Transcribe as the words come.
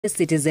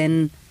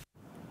Citizen.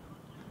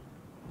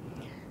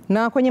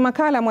 Na kwenye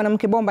makala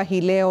Mwanamke Bomba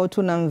hii leo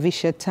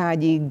tunamvisha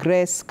taji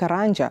Grace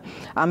Karanja,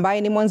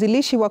 ambaye ni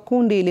mwanzilishi wa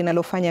kundi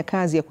linalofanya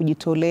kazi ya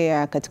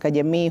kujitolea katika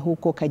jamii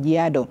huko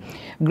Kajiado.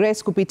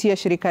 Grace kupitia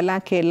shirika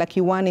lake la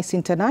Kiwanis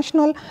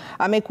International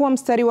amekuwa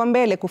mstari wa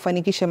mbele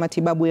kufanikisha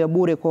matibabu ya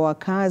bure kwa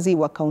wakaazi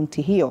wa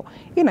kaunti hiyo.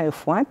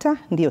 Inayofuata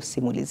ndiyo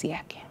simulizi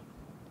yake.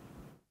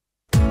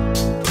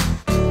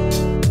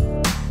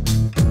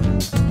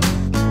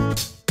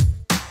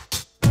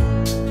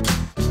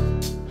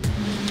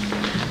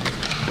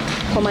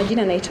 Kwa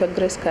majina naitwa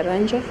Grace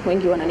Karanja,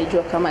 wengi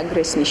wananijua kama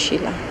Grace ni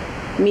Shila.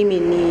 Mimi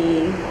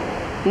ni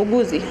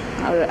muuguzi,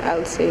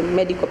 I'll say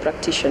medical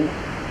practitioner.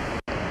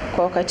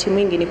 Kwa wakati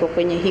mwingi niko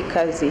kwenye hii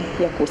kazi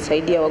ya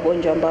kusaidia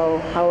wagonjwa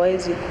ambao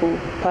hawawezi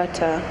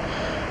kupata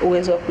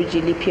uwezo wa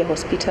kujilipia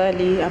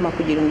hospitali ama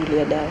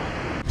kujinunulia dawa.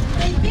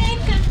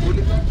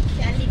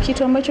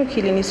 Kitu ambacho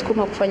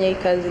kilinisukuma kufanya hii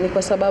kazi ni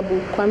kwa sababu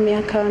kwa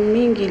miaka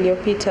mingi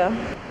iliyopita,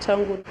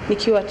 tangu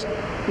nikiwa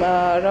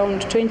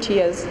around 20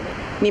 years,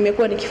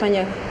 nimekuwa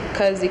nikifanya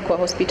kazi kwa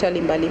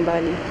hospitali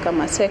mbalimbali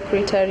kama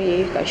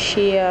secretary,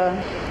 cashier,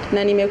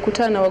 na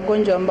nimekutana na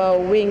wagonjwa ambao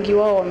wengi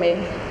wao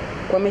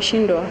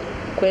wameshindwa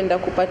kwenda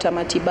kupata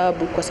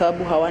matibabu kwa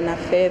sababu hawana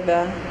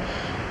fedha,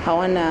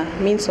 hawana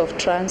means of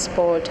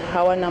transport,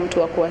 hawana mtu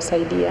wa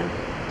kuwasaidia.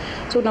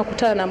 So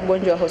unakutana na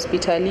mgonjwa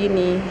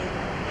hospitalini,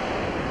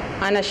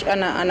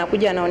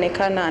 anakuja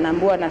anaonekana,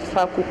 anaambiwa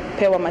anafaa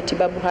kupewa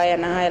matibabu haya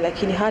na haya,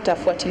 lakini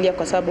hatafuatilia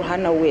kwa sababu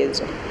hana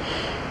uwezo.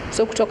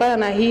 So kutokana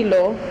na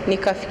hilo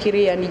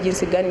nikafikiria ni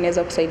jinsi gani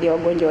naweza kusaidia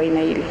wagonjwa wa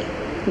aina ile.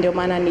 Ndio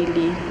maana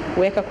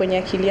niliweka kwenye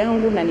akili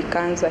yangu na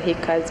nikaanza hii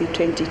kazi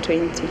 2020.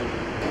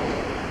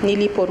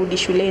 Niliporudi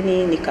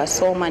shuleni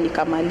nikasoma,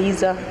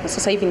 nikamaliza, na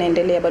sasa hivi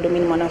naendelea, bado mimi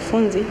ni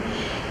mwanafunzi.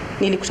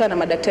 Nilikutana na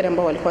madaktari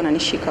ambao walikuwa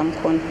wananishika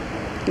mkono.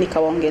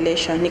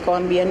 Nikawaongelesha,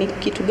 nikawaambia ni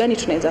kitu gani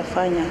tunaweza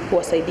fanya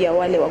kuwasaidia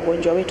wale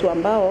wagonjwa wetu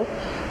ambao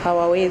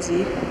hawawezi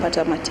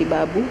kupata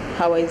matibabu,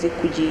 hawawezi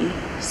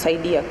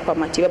kujisaidia kwa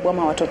matibabu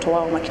ama watoto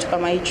wao, kitu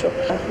kama hicho.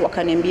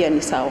 Wakaniambia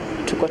ni sawa,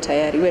 tuko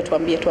tayari, wewe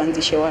tuambie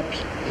tuanzishe wapi.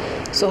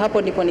 So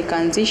hapo ndipo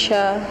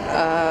nikaanzisha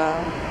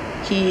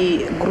hii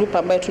group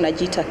ambayo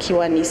tunajiita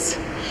Kiwanis,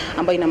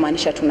 ambayo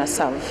inamaanisha tuna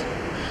serve.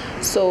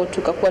 So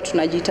tukakuwa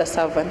tunajiita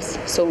servants,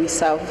 so we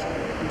serve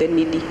the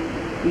needy.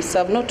 We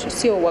serve not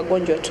sio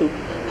wagonjwa tu,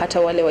 hata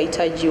wale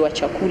wahitaji wa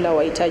chakula,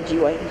 wahitaji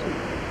wa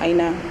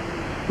aina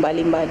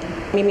mbalimbali.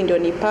 Mimi ndio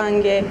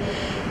nipange,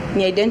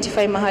 ni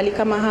identify mahali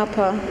kama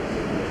hapa,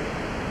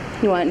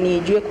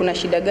 nijue kuna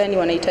shida gani,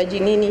 wanahitaji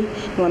nini,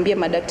 niwaambie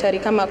madaktari.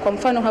 Kama kwa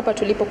mfano hapa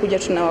tulipokuja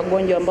tuna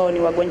wagonjwa ambao ni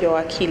wagonjwa wa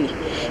akili.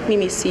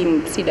 Mimi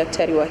si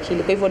daktari wa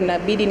akili. Kwa hivyo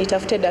inabidi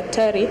nitafute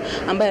daktari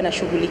ambaye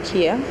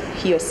anashughulikia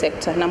hiyo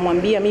sekta.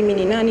 Namwambia mimi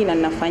ni nani na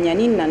ninafanya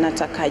nini na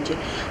natakaje.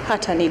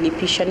 Hata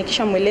nilipisha.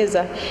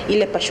 Nikishamweleza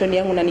ile passion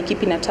yangu na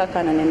nikipi nataka,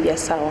 ananiambia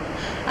sawa.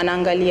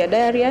 Anaangalia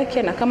diary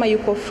yake, na kama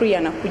yuko free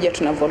anakuja,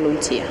 tuna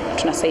volunteer.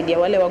 Tunasaidia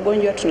wale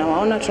wagonjwa,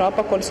 tunawaona,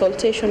 tunawapa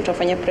consultation,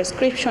 tunafanya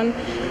prescription,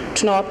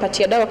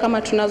 tunawapatia dawa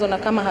kama tunazo, na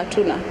kama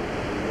hatuna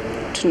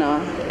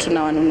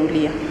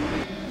tunawanunulia.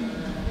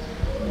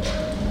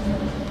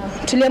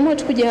 Tuliamua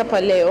tukuje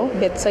hapa leo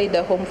bedside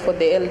home for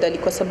the elderly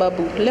kwa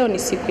sababu leo ni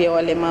siku ya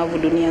walemavu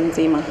dunia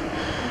nzima,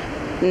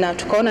 na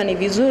tukaona ni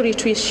vizuri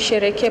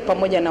tuisherekee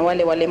pamoja na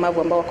wale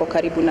walemavu ambao wako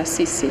karibu na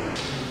sisi.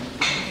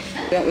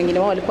 Wengine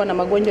wao walikuwa na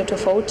magonjwa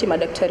tofauti,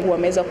 madaktari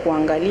wameweza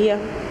kuangalia,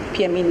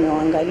 pia mimi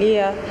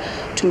nimewaangalia,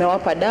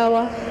 tumewapa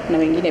dawa, na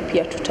wengine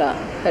pia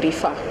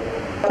tutarifa.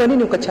 Kwa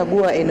nini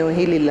ukachagua eneo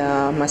hili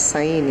la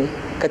Masaini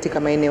katika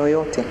maeneo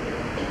yote?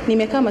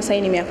 Nimekaa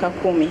Masaini miaka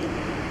 10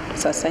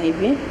 sasa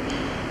hivi,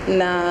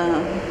 na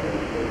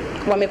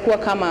wamekuwa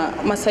kama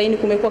Masaini,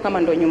 kumekuwa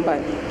kama ndo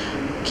nyumbani.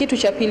 Kitu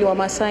cha pili, wa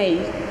Masai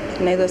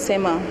naweza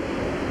sema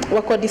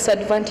wako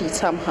disadvantaged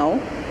somehow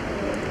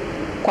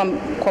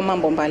kwa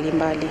mambo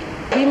mbalimbali.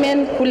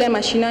 Women kule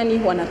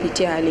mashinani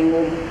wanapitia hali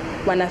ngumu.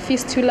 Wana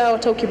fistula,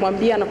 hata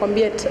ukimwambia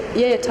anakuambia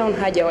yeye town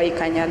hajawahi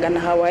kanyaga na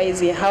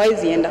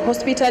hawezi enda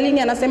hospitalini,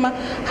 anasema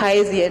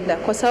haezi enda.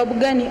 Kwa sababu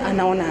gani?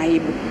 Anaona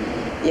aibu.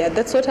 Yeah,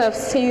 that's what I've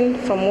seen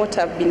from what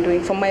I've been doing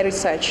from my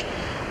research.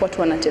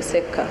 Watu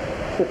wanateseka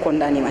huko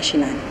ndani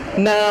mashinani.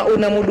 Na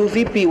unamudu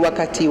vipi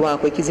wakati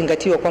wako,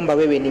 ikizingatiwa kwamba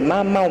wewe ni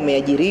mama,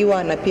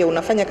 umeajiriwa na pia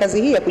unafanya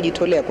kazi hii ya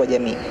kujitolea kwa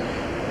jamii?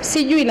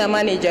 Sijui na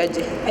manage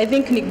aje. I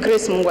think ni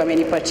Grace Mungu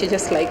amenipatia,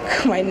 just like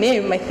my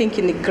name. I think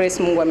ni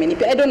Grace Mungu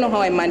amenipatia. I don't know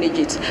how I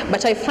manage it,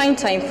 but I find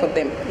time for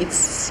them.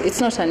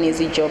 It's not an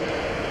easy job.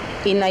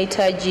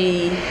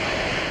 Inahitaji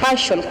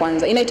passion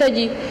kwanza.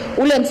 Inahitaji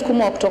ule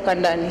msukumo wa kutoka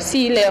ndani,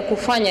 si ile ya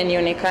kufanya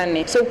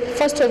nionekane. So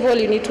first of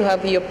all you need to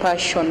have your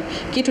passion.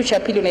 Kitu cha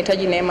pili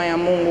unahitaji neema ya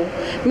Mungu.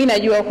 Mimi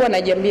najua kuwa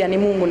najiambia ni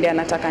Mungu ndiye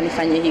anataka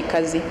nifanye hii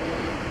kazi.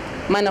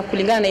 Maana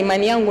kulingana na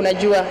imani yangu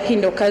najua hii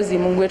ndio kazi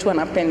Mungu wetu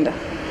anapenda.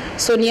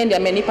 So niende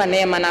amenipa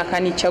neema na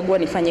akanichagua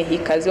nifanye hii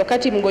kazi.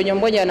 Wakati mgonjwa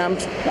mmoja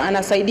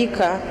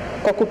anasaidika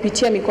kwa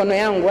kupitia mikono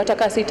yangu, hata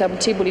kama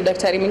sitamtibu, ni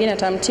daktari mwingine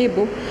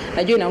atamtibu,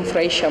 najua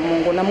inamfurahisha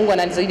Mungu, na Mungu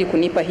anazidi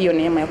kunipa hiyo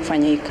neema ya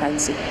kufanya hii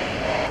kazi.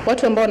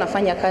 Watu ambao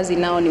nafanya kazi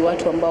nao ni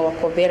watu ambao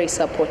wako very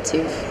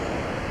supportive.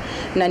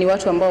 Na ni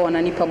watu ambao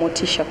wananipa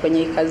motisha kwenye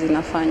hii kazi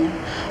nafanya.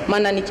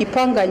 Maana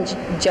nikipanga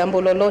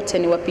jambo lolote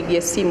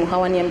niwapigie simu,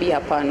 hawaniambia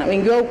hapana.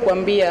 Wengi wao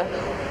kuambia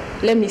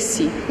let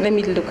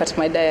me look at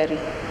my diary.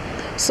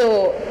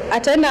 So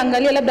ataenda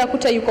angalia, labda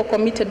akuta yuko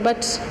committed,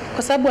 but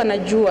kwa sababu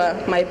anajua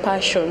my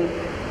passion,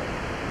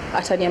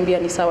 ataniambia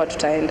ni sawa,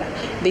 tutaenda.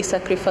 They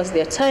sacrifice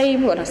their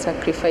time, wana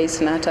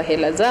sacrifice na hata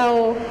hela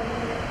zao.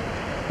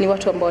 Ni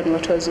watu ambao ni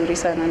watu wazuri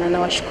sana, na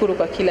nawashukuru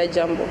kwa kila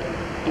jambo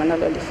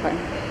wanalolifanya.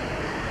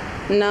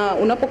 Na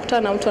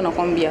unapokutana na mtu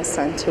anakuambia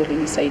asante,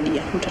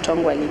 ulinisaidia, mtoto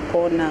wangu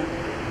alipona.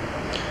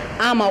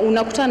 Ama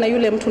unakutana na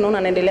yule mtu unaona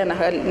anaendelea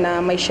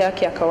na maisha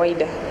yake ya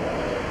kawaida.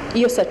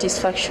 Hiyo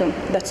satisfaction,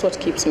 that's what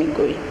keeps me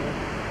going.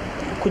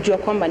 Kujua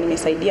kwamba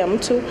nimesaidia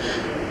mtu,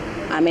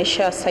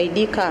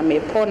 ameshasaidika,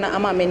 amepona,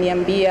 ama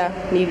ameniambia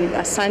ni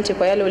asante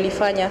kwa yale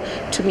ulifanya,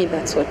 to me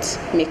that's what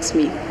makes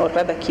me, or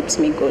rather keeps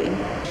me going.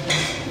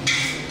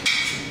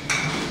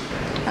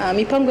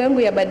 Mipango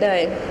yangu ya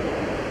baadaye,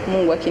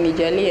 Mungu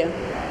akinijalia,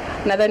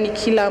 nadhani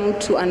kila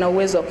mtu ana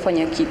uwezo wa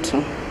kufanya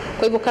kitu.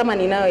 Kwa hivyo kama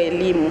ninayo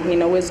elimu,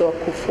 nina uwezo wa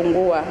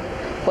kufungua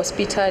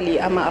hospitali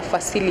ama a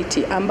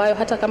facility ambayo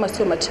hata kama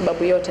sio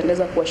matibabu yote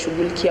naweza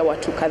kuwashughulikia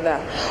watu kadhaa.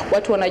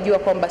 Watu wanajua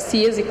kwamba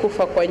siwezi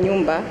kufa kwa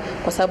nyumba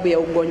kwa sababu ya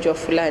ugonjwa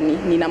fulani.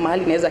 Nina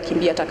mahali naweza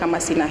kimbia hata kama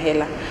sina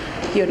hela.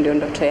 Hiyo ndio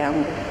ndoto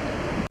yangu.